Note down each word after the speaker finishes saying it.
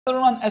Hello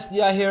everyone,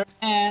 SDI here,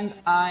 and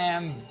I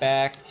am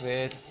back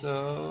with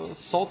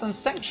Salt and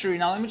Sanctuary.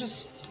 Now let me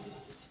just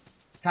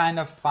kind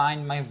of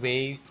find my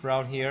way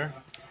throughout here.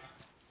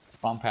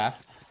 Wrong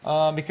path.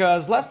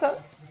 Because last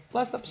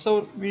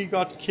episode we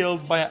got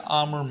killed by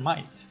Armor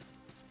Might.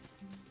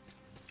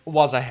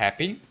 Was I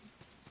happy?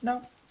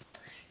 No.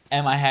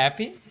 Am I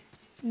happy?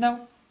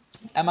 No.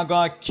 Am I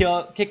gonna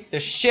kick the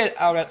shit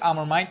out of that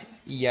Armor Might?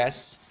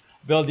 Yes.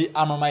 Will the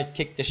Armor Might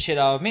kick the shit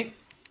out of me?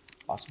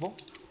 Possible.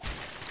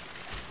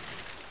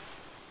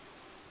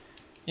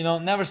 You know,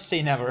 never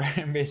say never,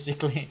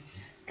 basically,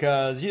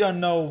 because you don't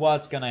know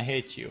what's gonna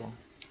hit you,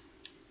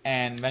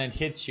 and when it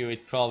hits you,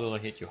 it probably will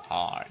hit you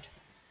hard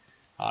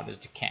as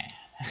it can.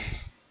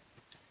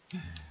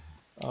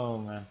 Oh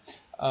man,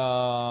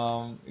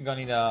 we're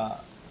gonna need a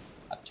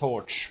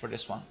torch for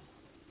this one,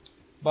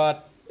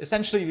 but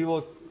essentially we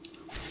will.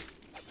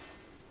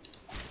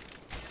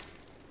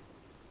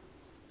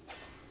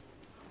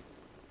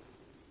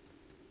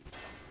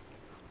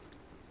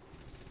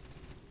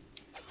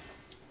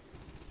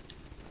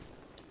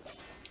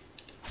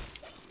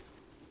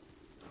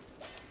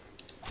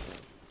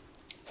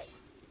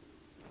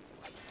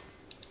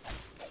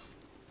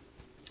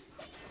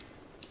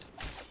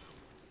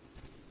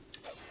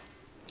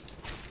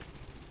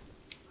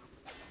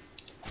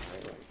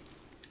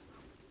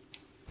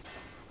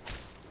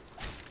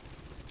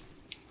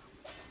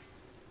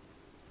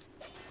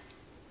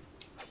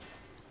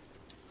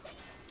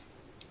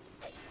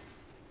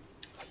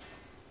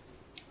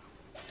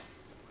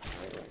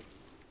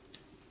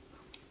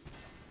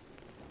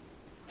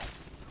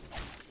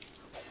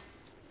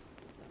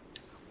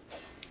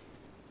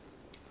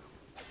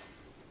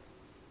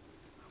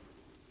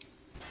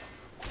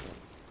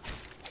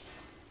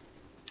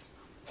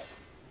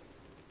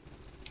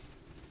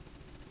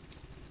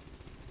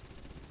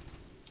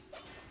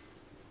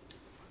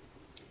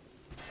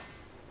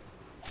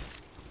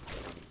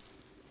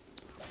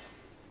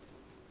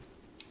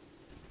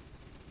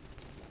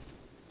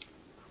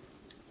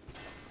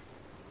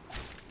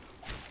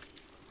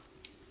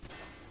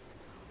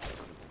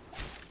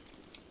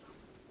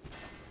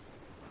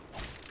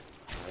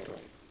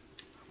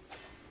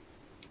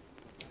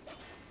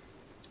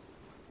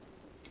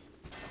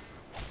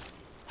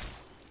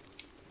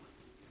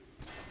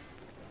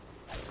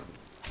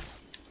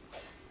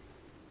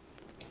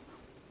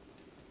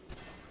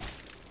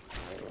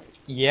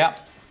 Yeah.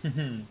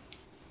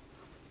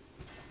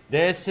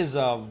 This is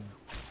a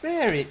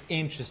very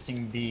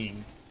interesting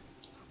being.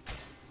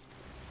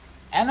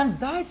 And I'm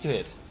died to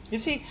it. You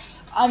see,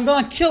 I'm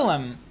gonna kill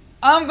him.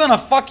 I'm gonna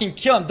fucking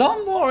kill him.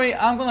 Don't worry,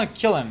 I'm gonna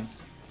kill him.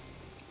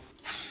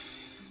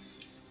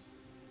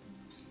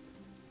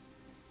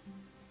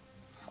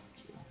 Fuck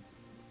you.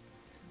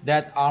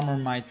 That armor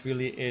might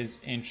really is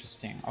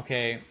interesting.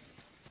 Okay.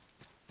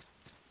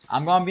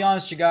 I'm gonna be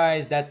honest, you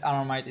guys, that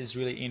armor might is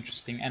really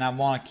interesting and I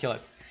wanna kill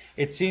it.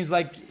 It seems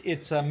like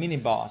it's a mini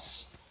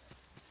boss.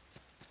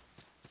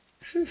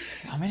 Whew,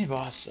 a mini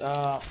boss.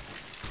 A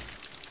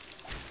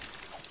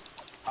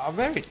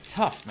very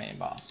tough mini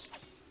boss,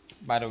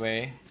 by the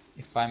way,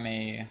 if I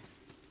may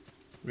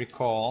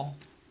recall,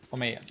 or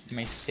may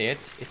say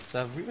it. It's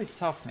a really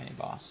tough mini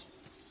boss.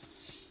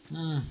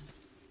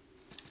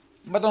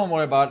 But don't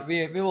worry about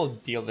it. We will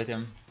deal with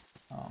him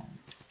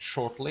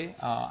shortly.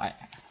 I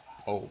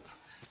hope,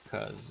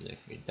 because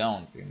if we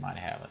don't, we might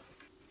have it.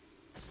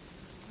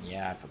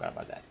 Yeah, I forgot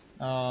about that.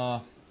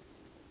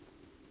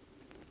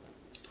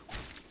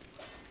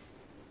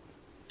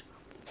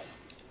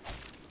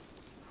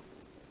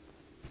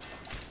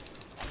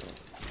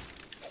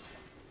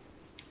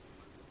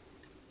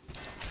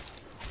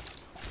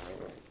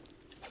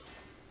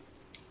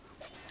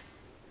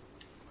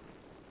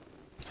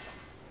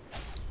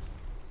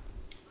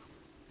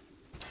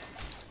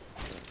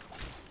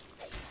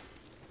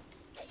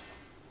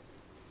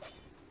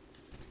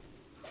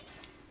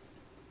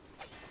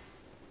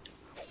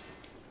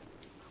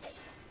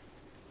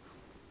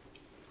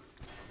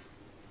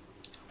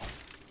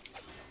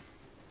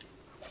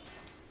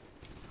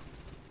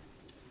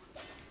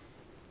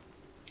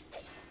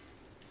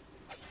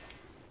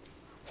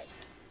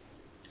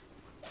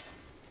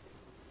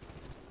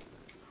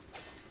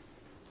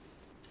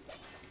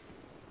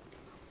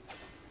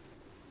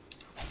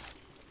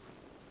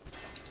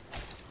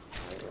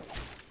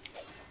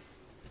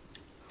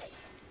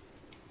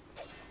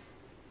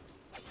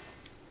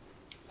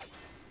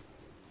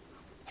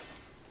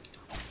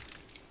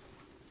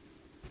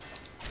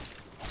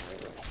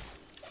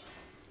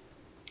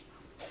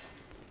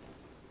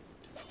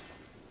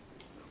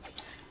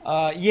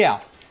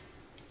 Yeah.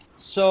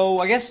 So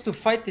I guess to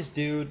fight this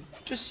dude,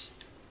 just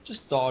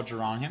dodge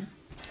around him.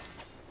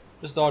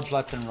 Just dodge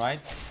left and right,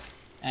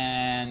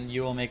 and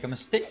you will make a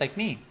mistake like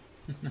me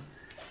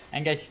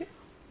and get hit.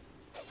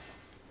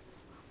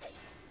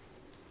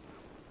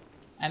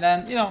 And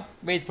then, you know,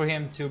 wait for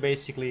him to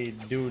basically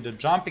do the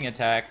jumping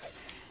attack,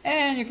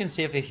 and you can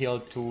safely heal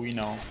to, you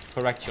know,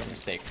 correct your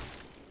mistake.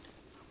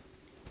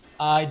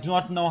 I do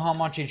not know how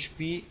much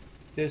HP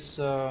this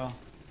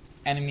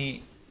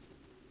enemy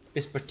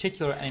this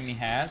particular enemy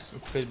has.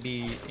 It could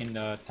be in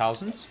the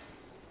thousands,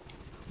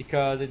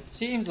 because it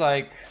seems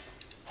like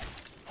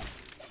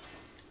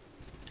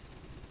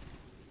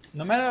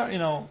no matter, you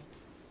know,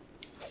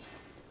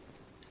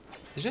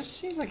 it just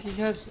seems like he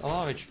has a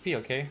lot of HP,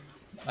 okay?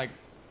 Like,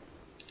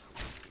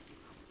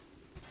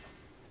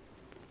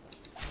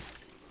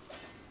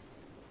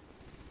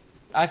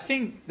 I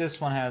think this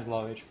one has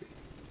low HP.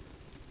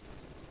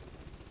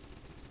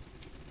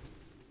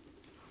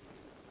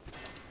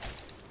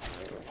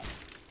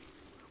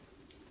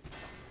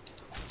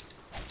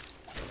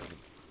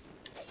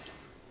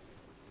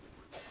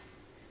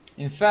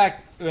 In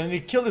fact, when we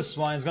kill this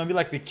one, it's gonna be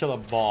like we kill a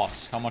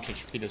boss, how much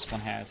HP this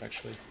one has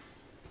actually.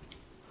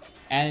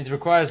 And it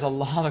requires a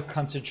lot of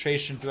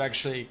concentration to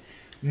actually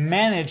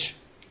manage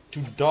to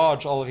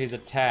dodge all of his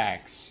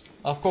attacks.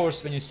 Of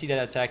course, when you see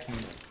that attacking,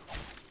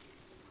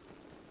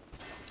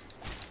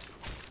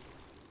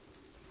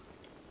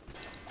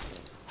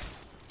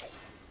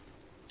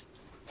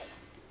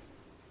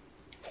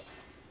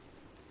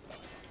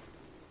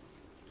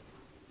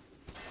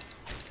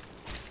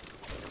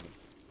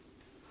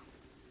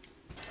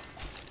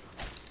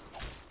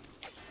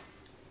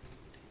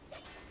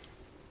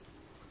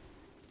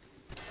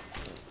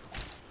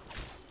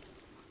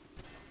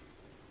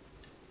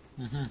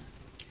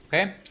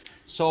 okay,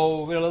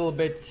 so we're a little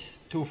bit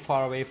too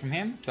far away from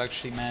him to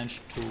actually manage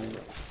to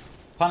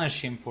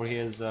punish him for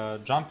his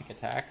jumping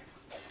attack.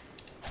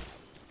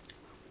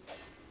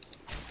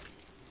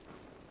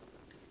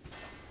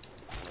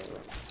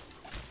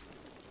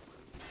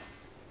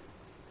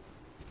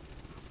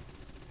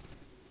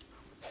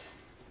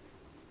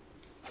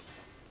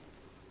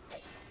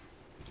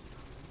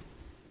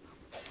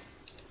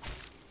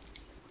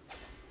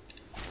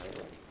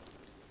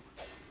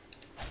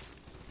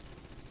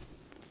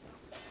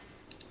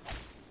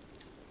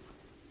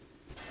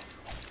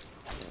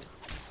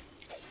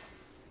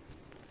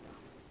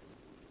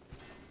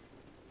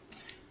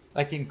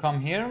 I can come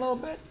here a little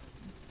bit.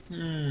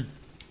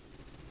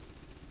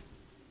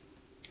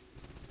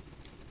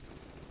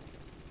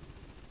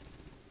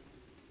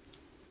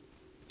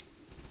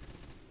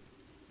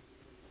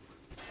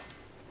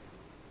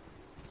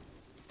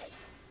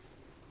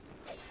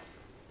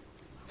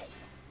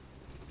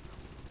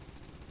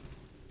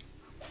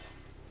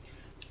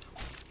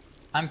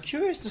 I'm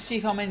curious to see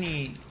how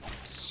many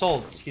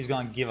salts he's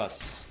gonna give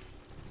us.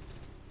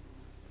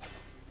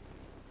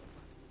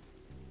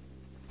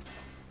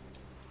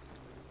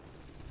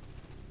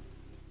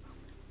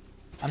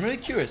 I'm really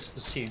curious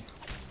to see,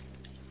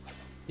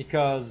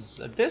 because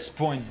at this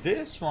point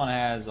this one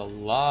has a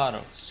lot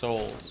of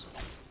souls,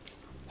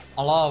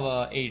 a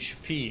lot of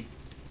HP.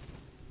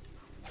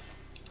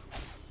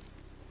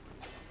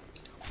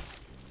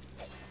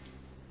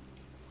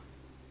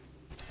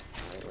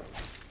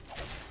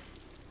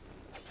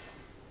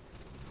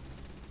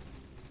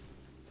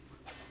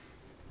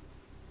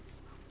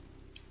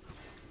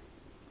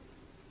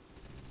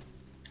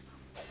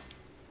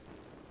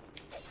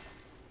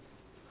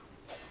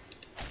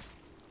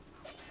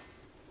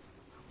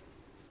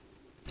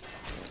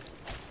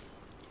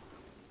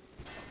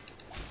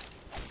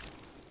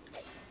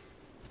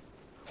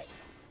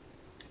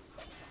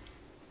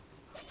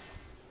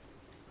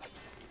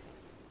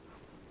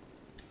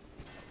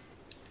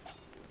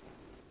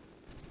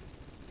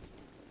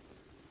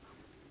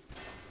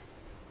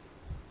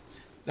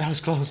 That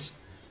was close.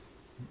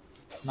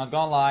 Not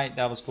gonna lie,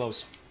 that was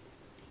close.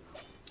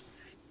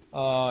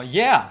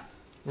 Yeah,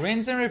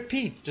 rinse and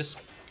repeat.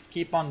 Just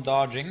keep on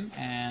dodging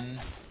and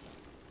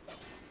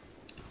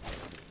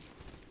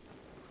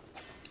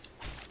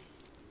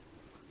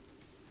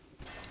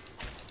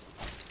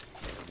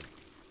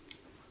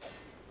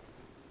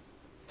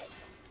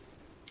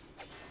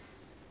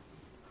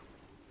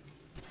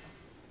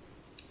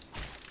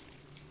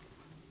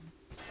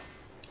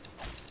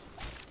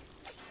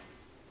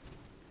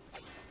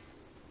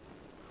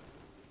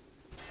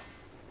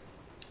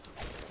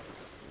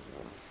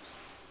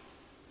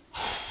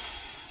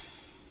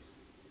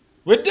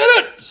we did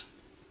it!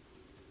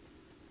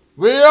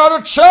 We are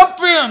the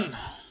champion!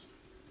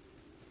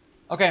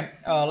 Okay,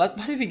 what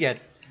did we get?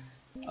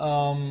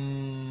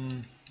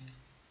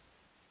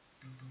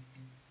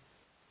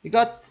 We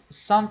got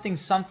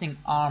something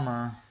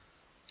armor.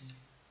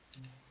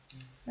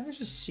 Let me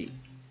just see.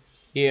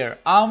 Here,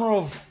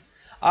 armor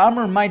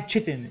might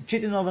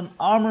chitin of an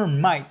armor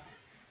might.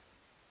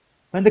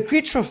 When the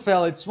creature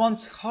fell, its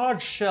once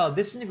hard shell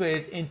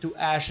disintegrated into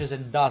ashes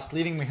and dust,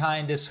 leaving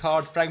behind this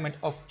hard fragment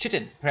of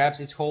chitin. Perhaps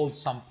it holds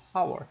some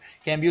power.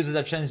 Can be used as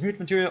a transmute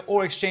material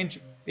or exchange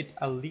with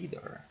a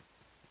leader.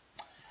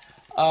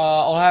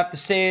 All I have to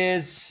say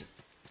is,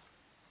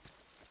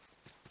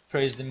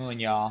 praise the moon,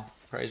 y'all.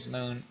 Praise the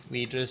moon.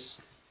 We just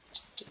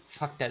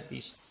fuck that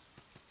beast.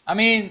 I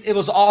mean, it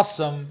was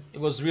awesome. It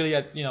was really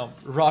a, you know,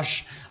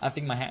 rush. I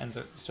think my hands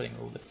are sweating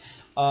a little bit.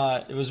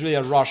 It was really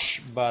a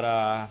rush,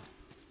 but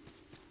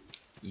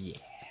yeah.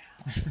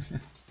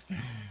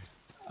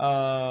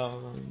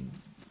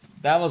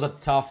 That was a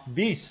tough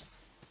beast.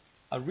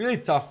 A really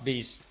tough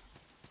beast.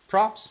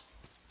 Props.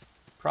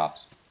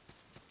 Props.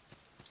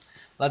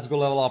 Let's go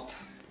level up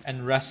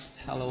and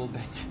rest a little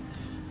bit.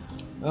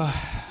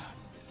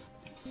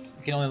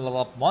 We can only level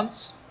up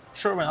once.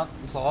 Sure, why not?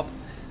 Let's level up.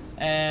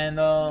 And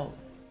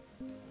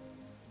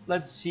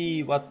let's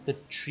see what the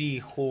tree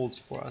holds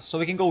for us. So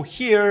we can go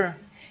here,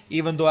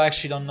 even though I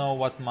actually don't know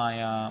what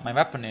my my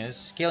weapon is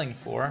scaling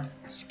for.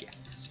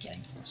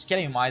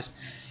 Scaling wise,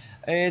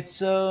 it's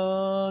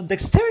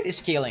dexterity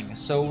scaling.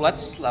 So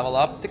let's level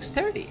up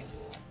dexterity.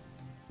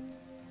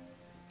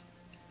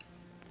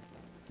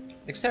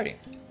 Dexterity.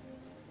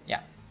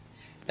 Yeah,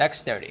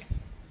 dexterity.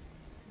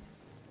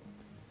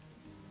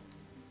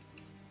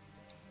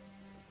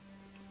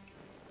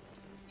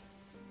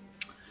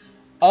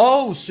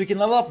 Oh, so you can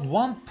level up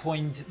 1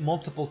 point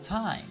multiple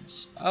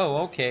times.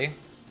 Oh, okay.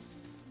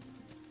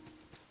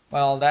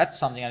 Well, that's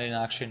something I didn't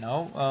actually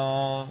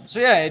know. So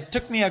yeah, it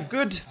took me a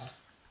good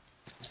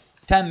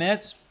 10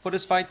 minutes for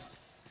this fight.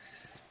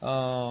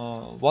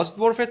 Was it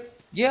worth it?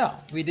 Yeah,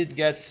 we did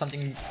get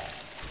something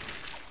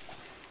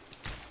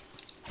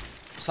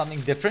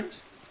different.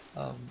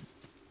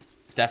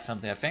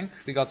 Definitely, I think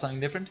we got something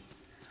different.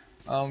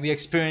 We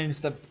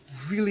experienced a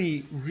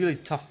really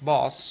tough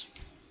boss.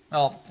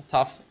 Well,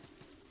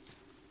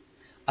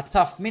 a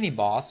tough mini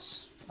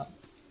boss.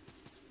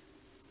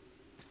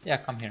 Yeah,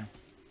 come here.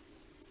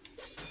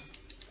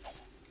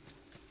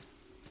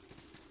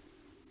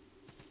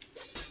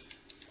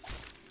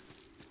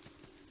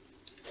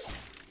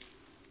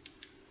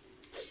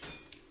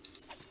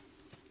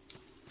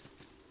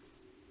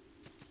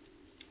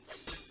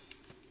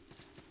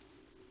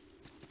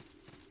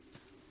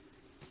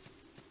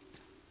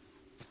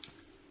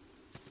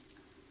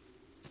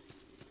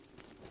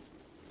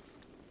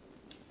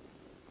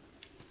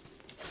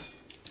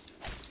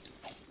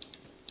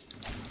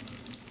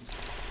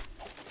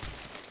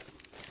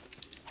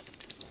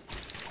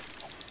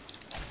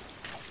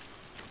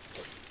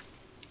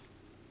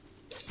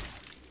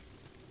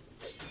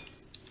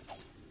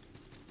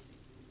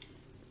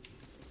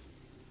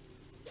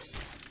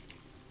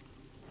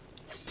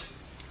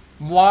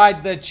 Why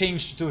did that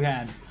change to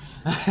two-hand?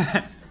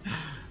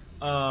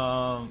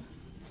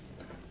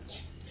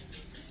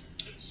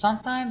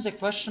 Sometimes I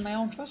question my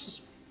own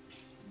choices.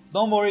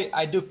 Don't worry,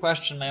 I do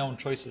question my own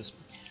choices.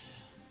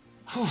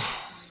 Whew.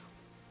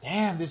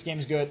 Damn, this game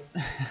is good.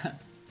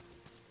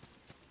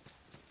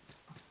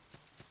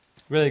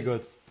 Really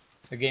good.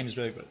 The game is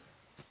really good.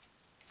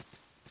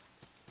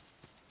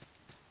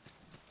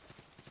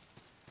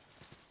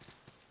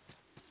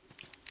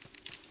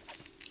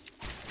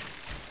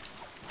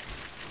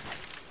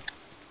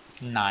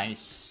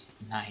 Nice,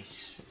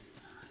 nice.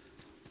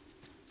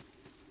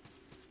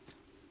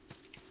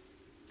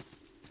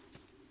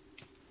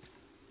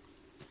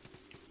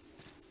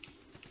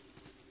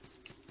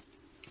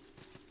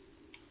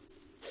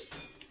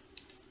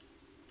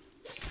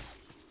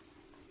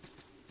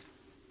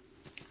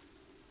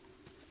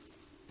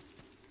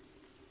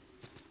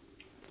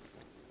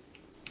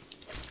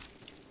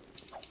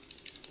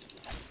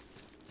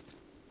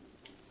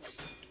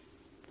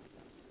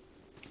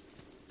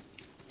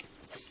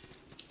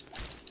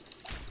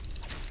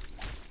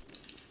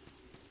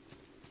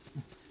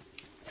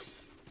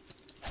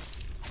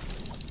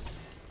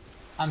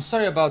 I'm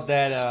sorry about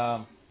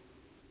that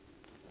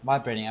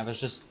vibrating. I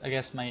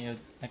guess my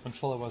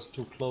controller was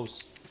too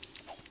close.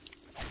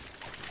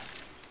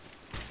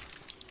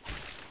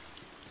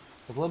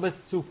 It was a little bit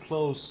too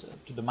close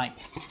to the mic.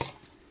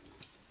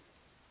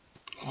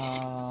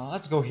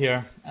 Let's go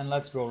here and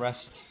let's go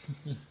rest.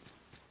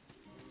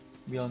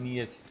 We'll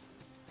need it.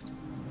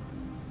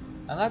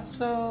 And let's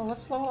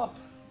level up.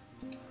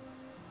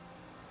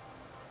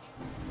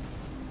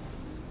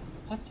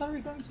 What are we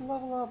going to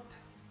level up?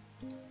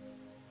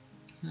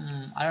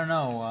 I don't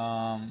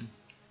know.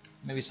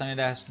 Maybe something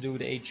that has to do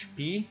with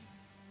HP.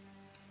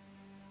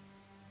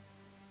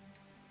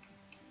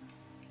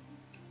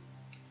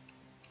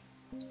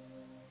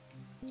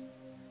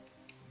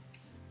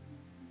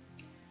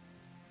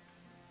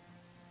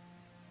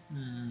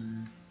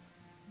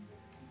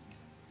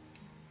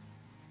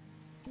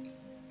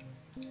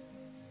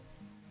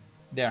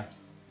 There.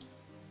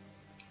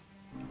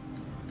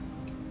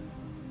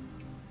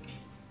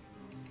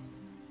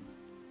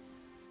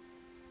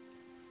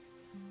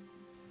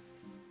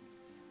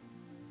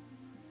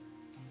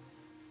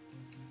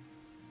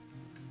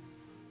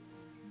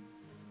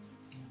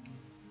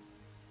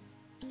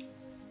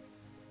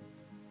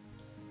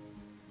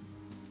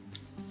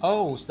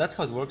 Oh, so that's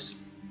how it works.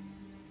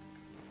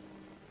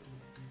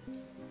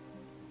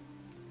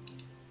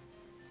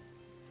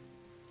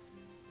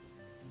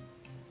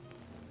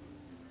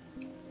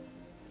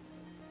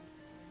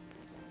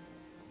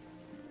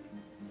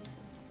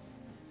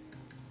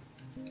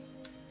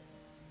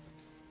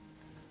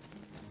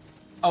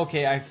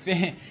 Okay, I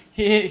think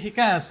he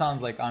kind of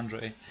sounds like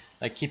Andre,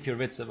 like keep your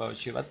wits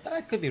about you, but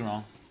I could be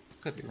wrong.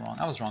 Could be wrong.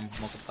 I was wrong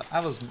multiple. I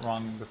was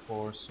wrong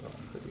before, so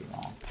I could be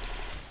wrong.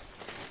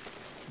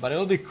 But it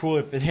would be cool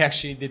if they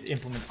actually did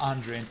implement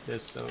Andre into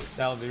this, so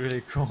that would be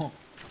really cool.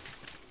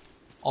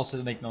 Also,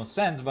 it'll make no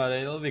sense, but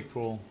it'll be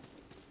cool.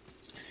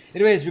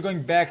 Anyways, we're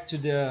going back to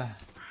the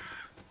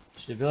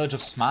To the village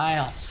of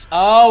smiles.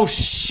 Oh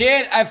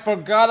shit! I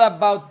forgot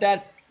about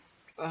that.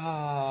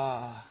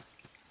 Oh,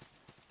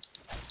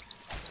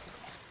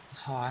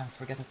 I'm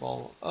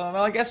forgettable. Well,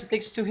 I guess it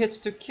takes 2 hits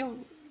to kill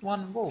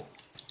one wolf.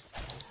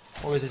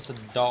 Or is this a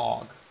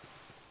dog?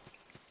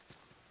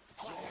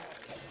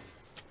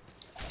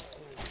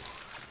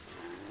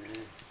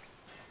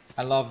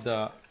 I love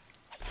the...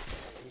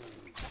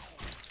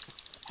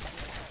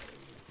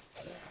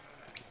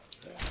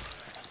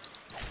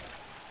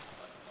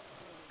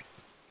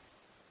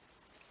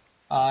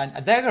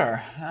 a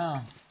dagger!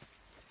 Oh.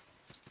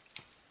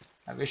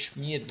 I wish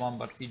we had one,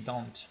 but we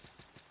don't.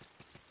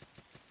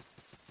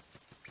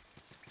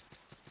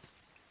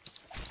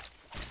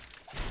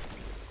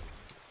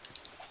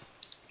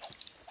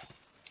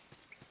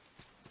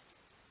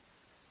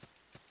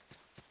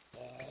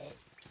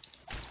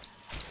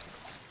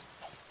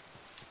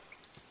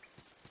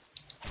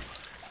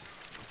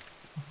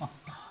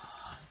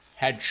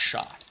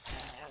 Headshot.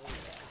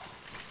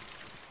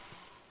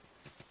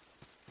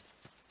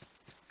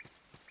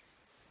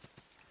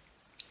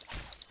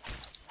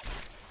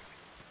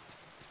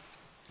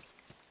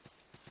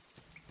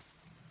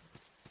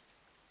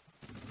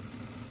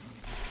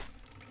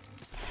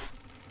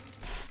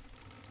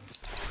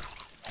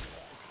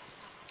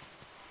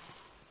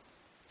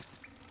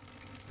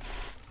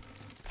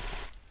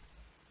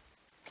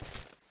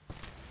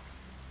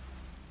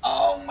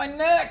 Oh, my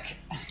neck!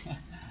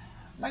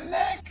 My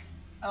neck!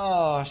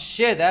 Oh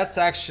shit, that's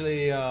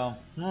actually that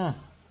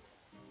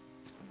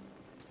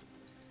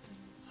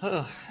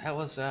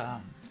was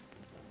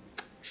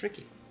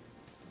tricky.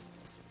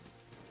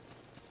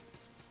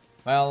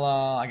 Well,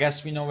 I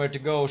guess we know where to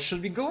go.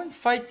 Should we go and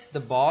fight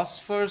the boss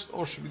first,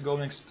 or should we go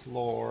and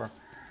explore?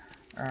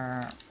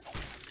 Let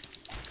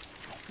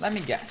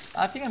me guess.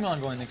 I think I'm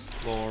gonna go and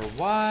explore.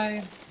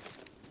 Why?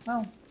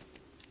 Well,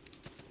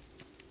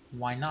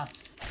 why not?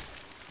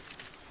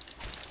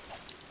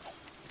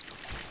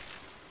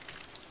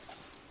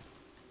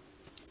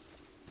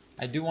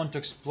 I do want to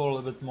explore a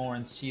little bit more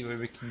and see where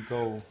we can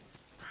go.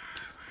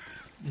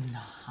 Nah.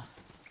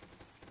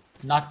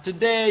 Not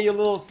today, you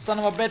little son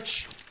of a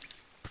bitch!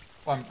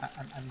 Oh,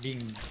 I'm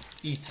being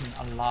eaten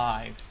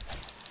alive.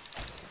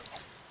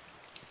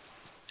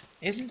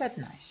 Isn't that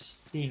nice?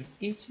 Being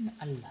eaten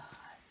alive.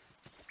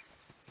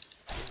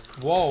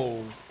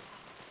 Whoa!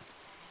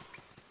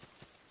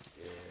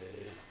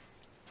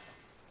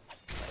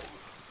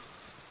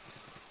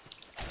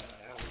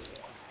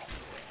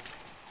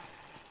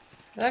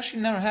 That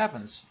actually never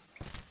happens.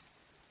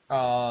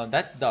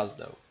 That does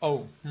though.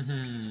 Oh,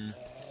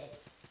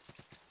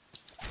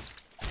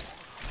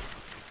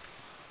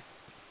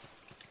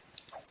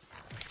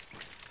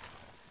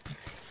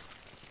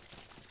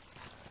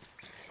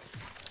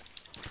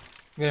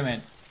 Wait a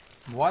minute.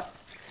 What?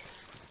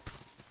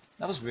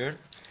 That was weird.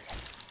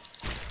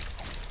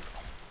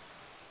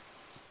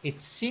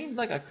 It seemed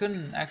like I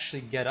couldn't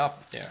actually get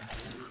up there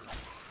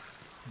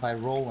by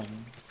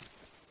rolling.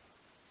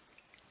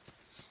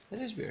 That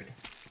is weird.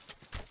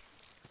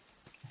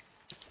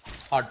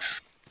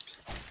 Arch.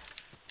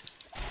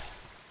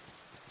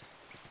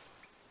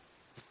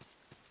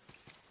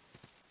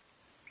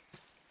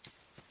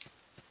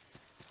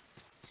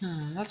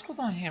 Let's go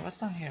down here. What's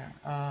down here?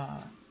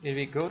 Did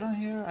we go down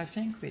here? I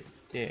think we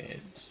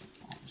did,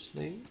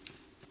 honestly.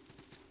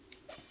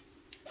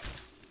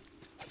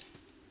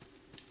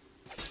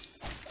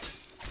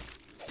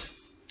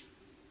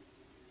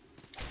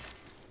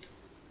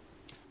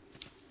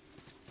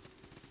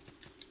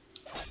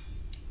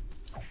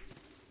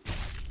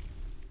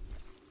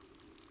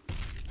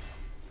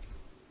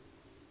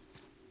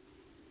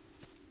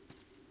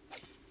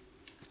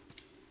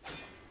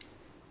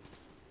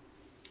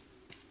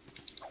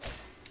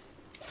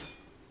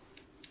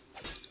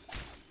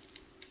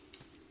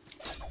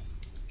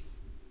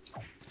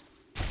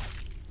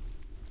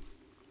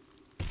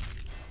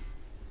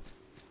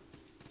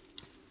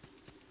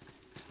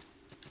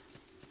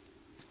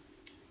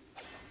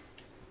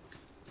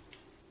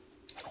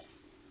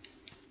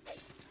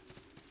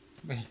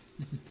 Wait.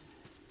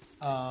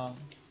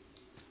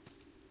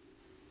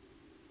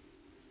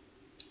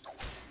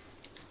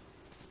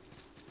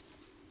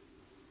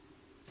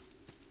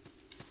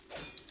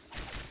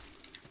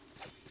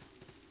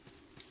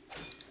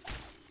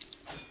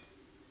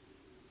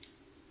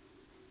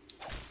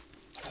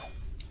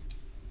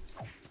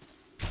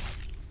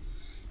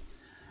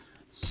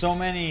 So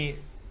many,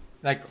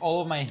 like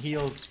all of my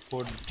heals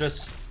for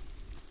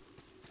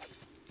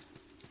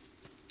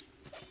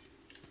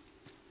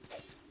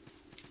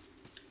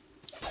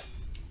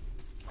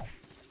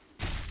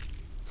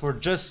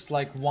just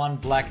like one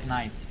Black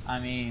Knight. I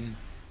mean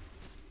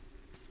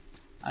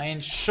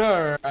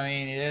sure,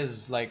 it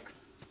is like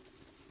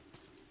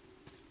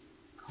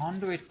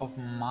conduit of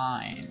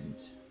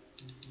mind.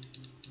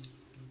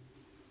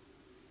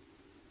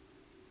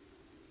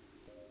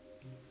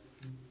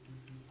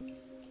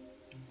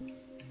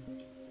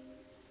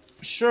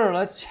 Sure,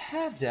 let's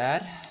have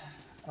that.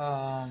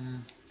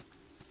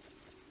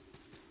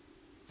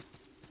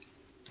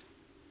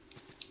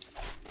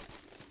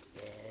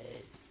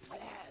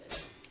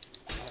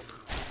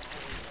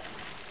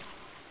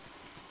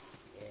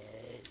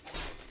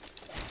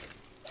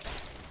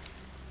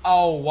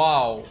 Oh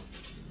wow.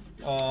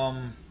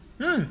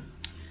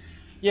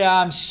 Yeah,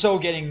 I'm so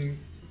getting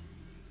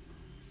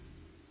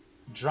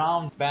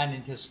drowned.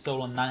 Bandit has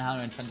stolen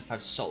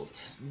 925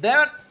 salt.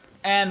 Damn it!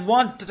 And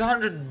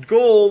 100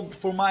 gold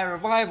for my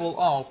revival.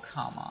 Oh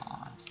come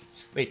on.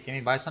 Wait, can we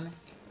buy something?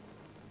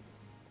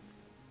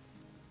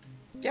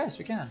 Yes,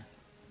 we can.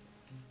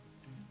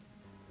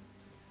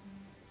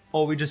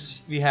 Oh,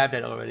 we have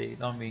that already,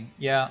 don't we?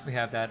 Yeah, we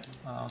have that.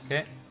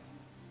 Okay.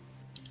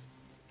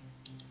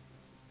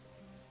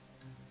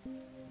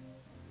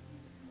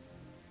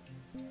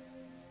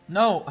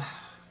 No,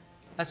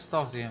 let's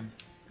talk to him.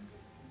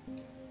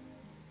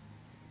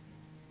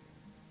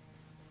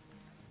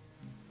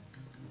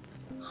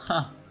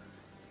 Huh.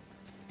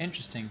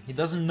 Interesting. He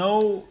doesn't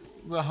know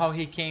how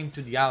he came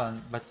to the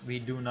island, but we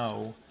do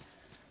know.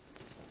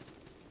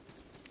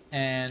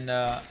 And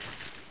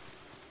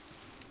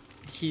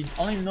he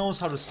only knows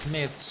how to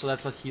smith, so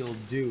that's what he'll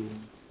do.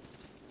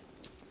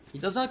 He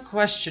does not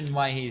question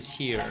why he's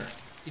here.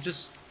 He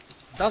just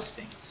does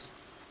things.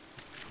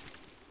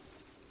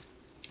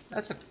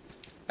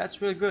 That's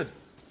really good.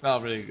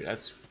 Well, really good.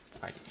 That's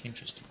quite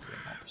interesting. To be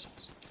more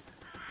precise.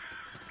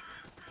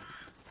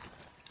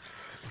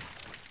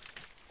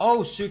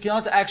 Oh, so you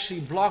cannot actually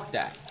block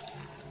that.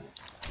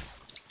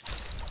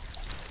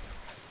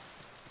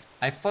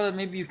 I thought that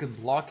maybe you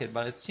could block it,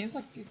 but it seems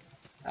like you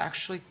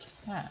actually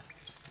can't.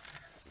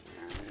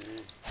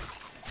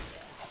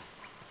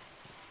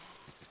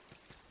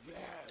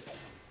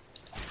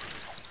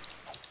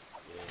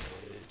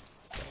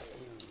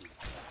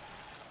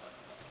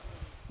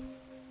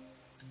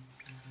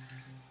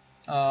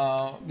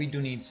 We do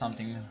need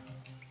something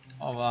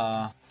of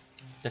a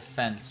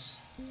defense.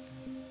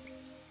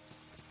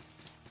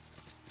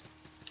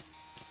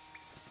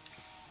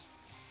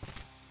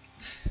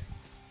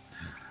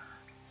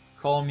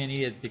 Call me an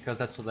idiot because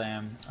that's what I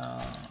am.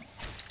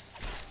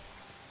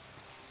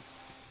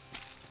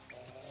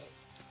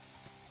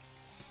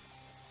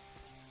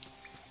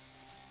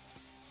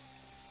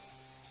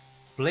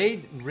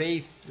 Blade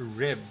Wraith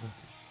Rib.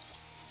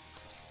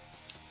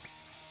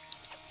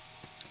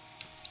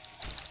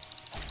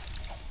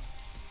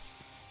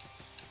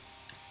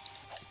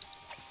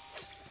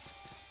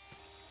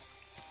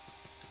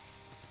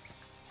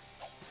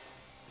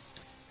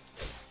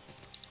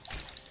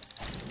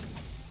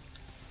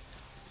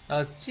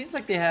 It seems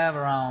like they have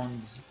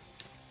around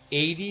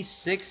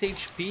 86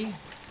 HP.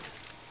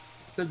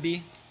 Could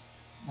be.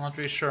 I'm not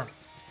really sure.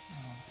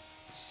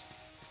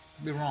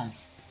 Could be wrong.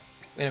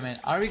 Wait a minute.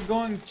 Are we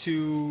going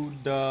to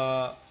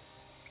the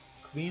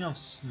Queen of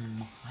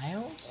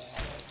Smiles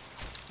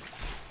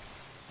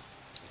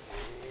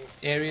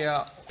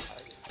area?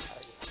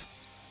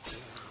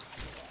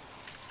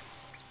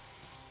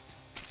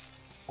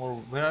 Or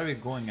where are we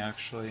going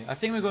actually? I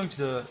think we're going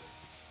to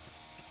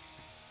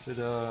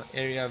the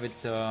area with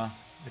the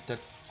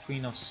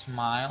Queen of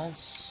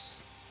Smiles.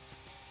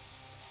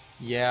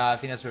 Yeah, I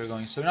think that's where we're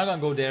going. So we're not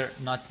gonna go there,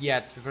 not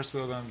yet. First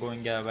we're gonna go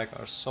and get back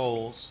our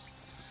souls.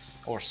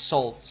 Or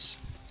salts,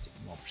 to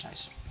be more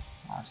precise.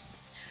 Honestly.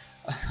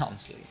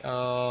 Honestly.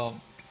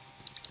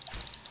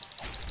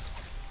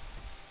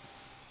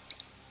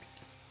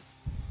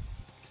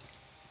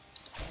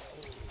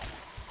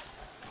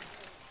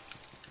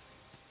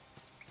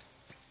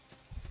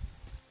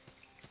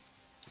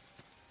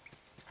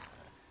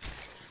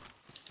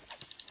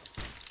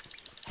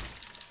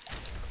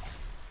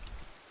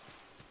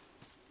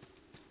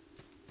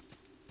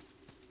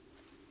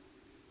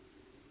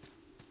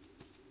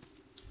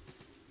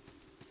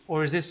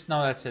 Or is this?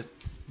 No, that's it.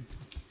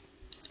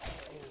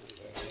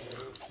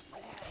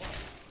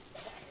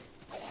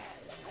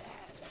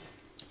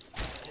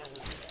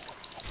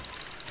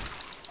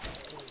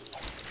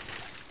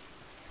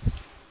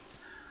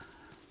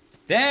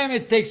 Damn,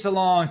 it takes a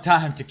long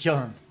time to kill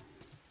him.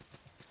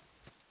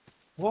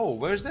 Whoa,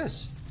 where's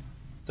this?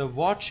 The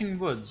Watching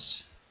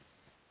Woods.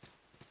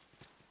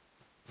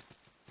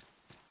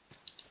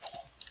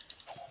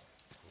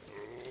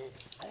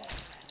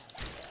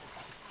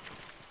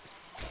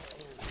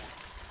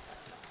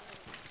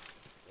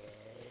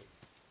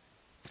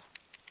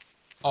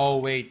 Oh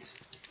wait.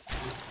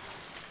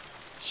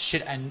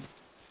 Shit, and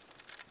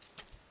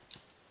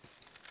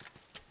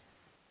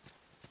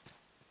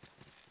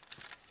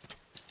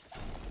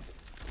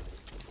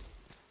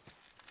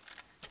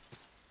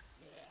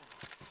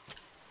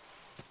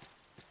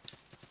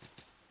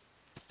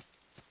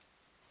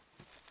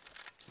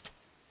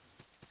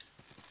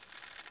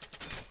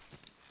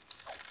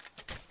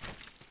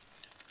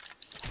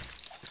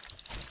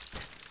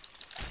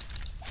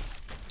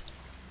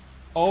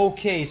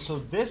okay, so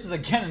this is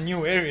again a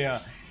new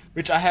area,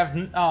 which I have.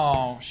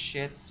 Oh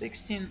shit,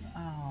 16. Oh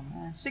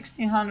man,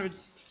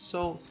 1600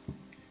 salt.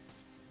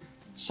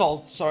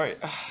 Sorry.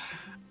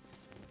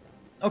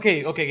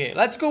 Okay.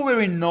 Let's go where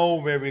we know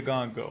where we're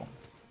gonna go.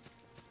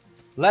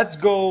 Let's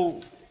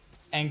go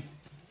and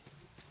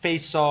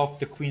face off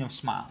the Queen of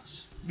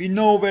Smiles. We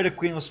know where the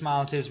Queen of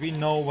Smiles is. We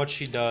know what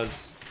she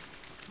does.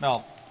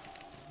 Well,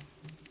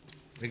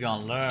 we're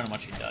gonna learn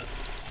what she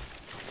does.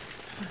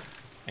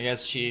 I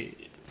guess she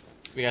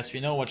Yes, we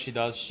know what she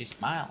does. She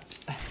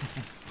smiles.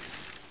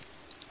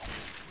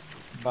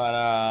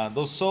 But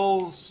those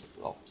souls,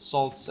 well,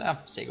 salts,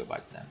 say goodbye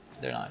to them.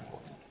 They're not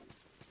important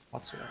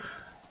whatsoever.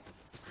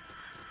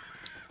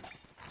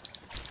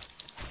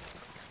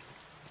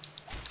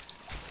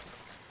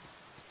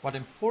 What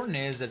important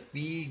is that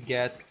we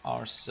get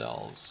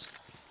ourselves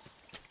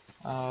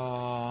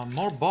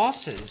more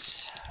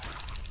bosses.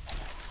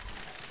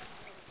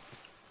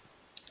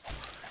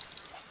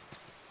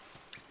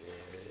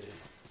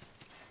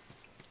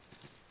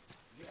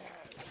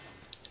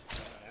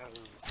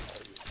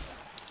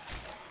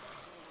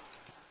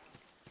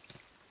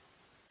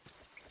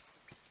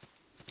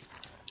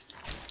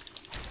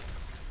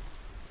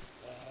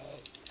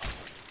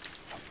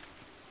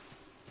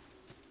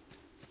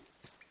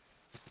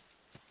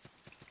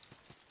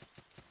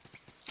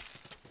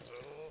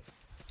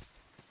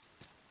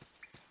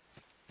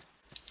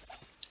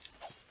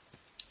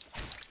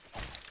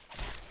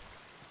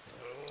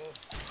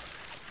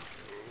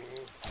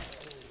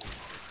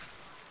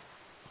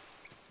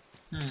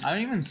 I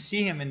don't even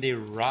see him in the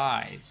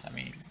rise. I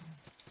mean,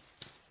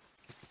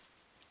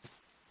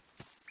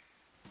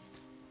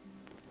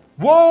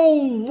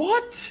 whoa!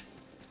 What?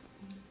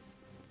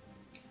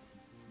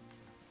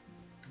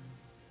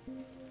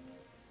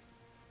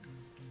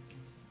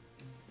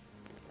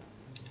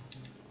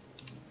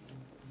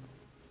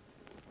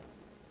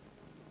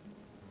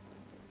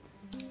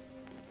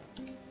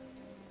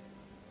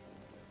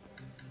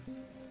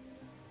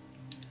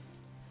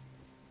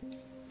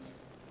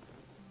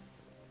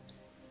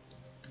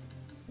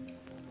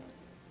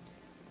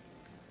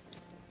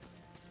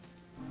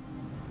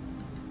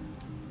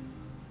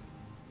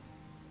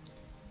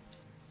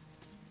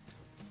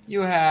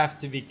 You have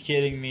to be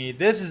kidding me.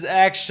 This is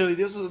actually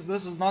this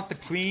is not the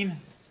queen.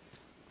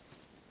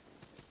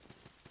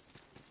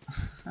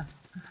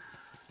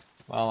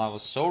 Well, I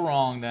was so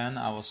wrong then.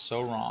 I was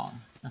so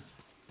wrong.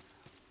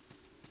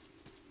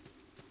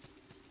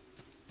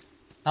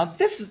 Now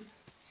this is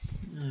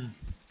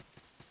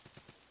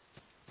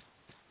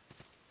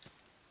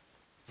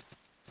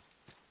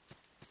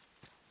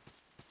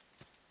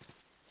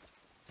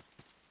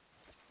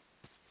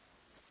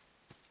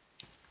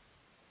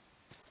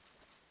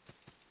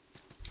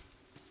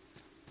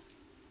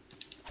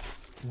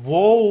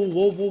Whoa,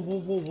 whoa, whoa, whoa,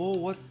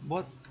 whoa,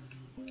 whoa,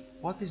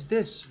 what is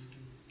this?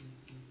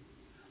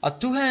 A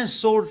two-handed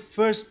sword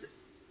first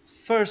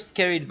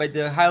carried by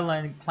the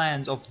Highland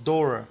clans of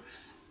Dor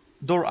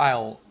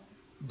Isle,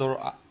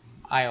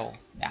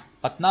 yeah,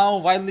 but now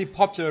widely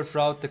popular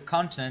throughout the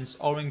continents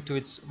owing to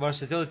its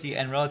versatility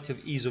and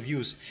relative ease of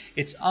use.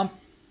 Its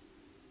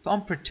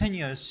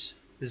unpretentious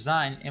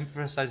design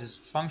emphasizes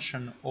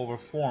function over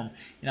form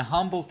in a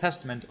humble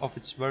testament of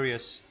its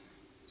various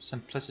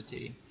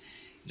simplicity.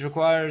 It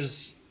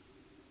requires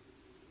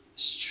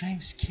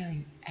strength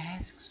scaling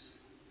S.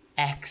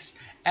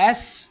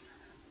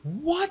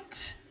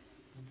 What?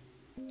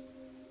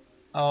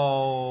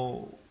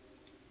 Oh.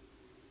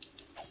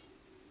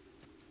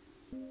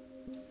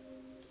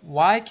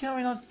 Why can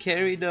we not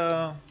carry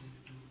the...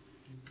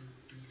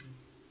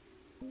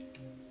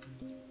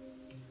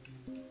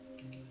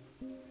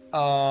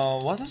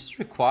 what is it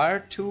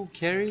required to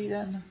carry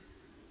then?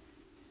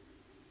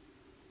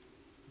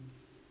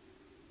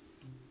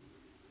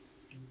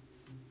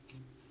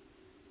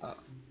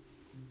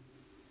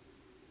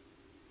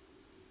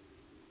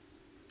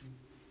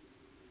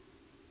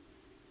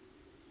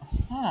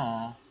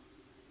 Huh.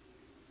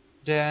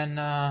 Then,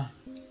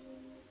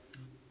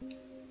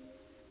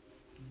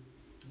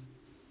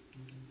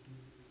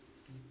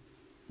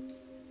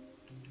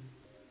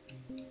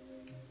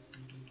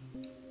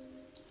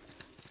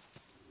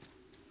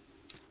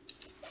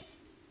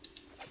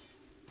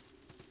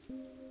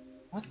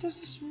 what does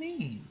this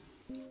mean?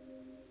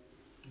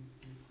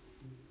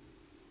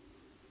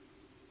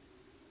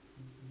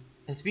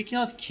 That we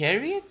cannot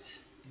carry it?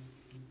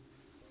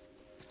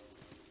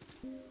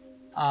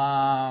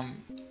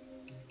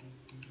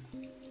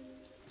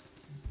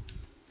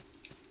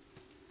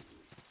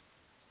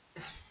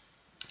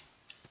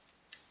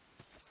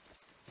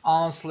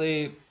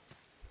 Honestly,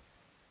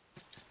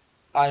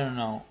 I don't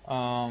know.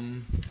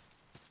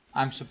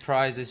 I'm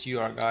surprised as you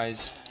are,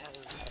 guys.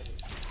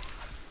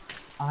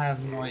 I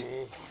have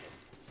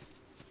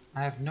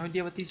no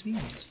idea what this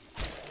means.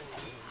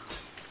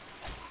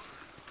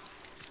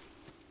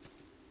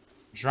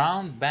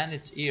 Drowned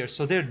bandit's ear.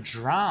 So they're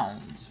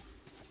drowned.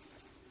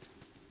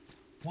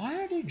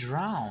 Why are they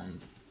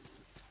drowned?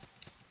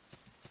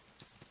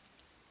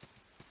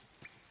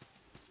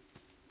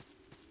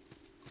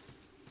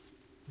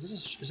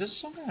 Is this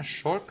some kind of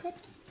shortcut?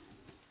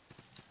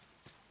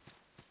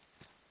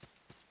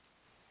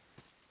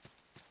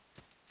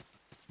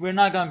 We're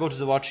not gonna go to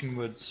the Watching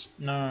Woods.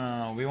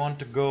 No. We want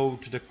to go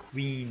to the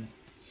Queen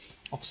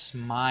of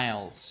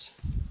Smiles.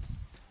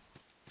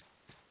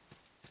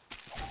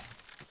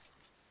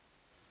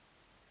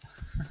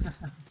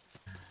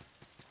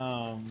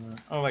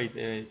 Oh wait,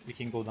 we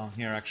can go down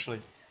here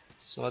actually.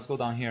 So let's go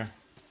down here.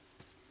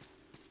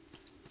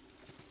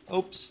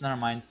 Oops, never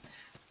mind.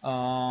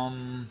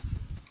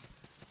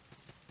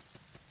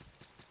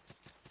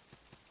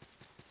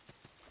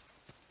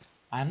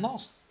 I'm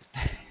lost.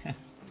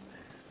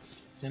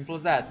 Simple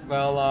as that.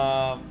 Well,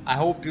 I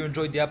hope you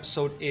enjoyed the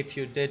episode. If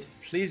you did,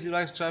 please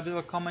like, subscribe, leave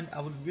a comment.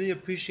 I would really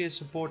appreciate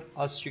support.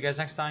 I'll see you guys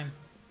next time.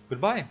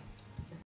 Goodbye.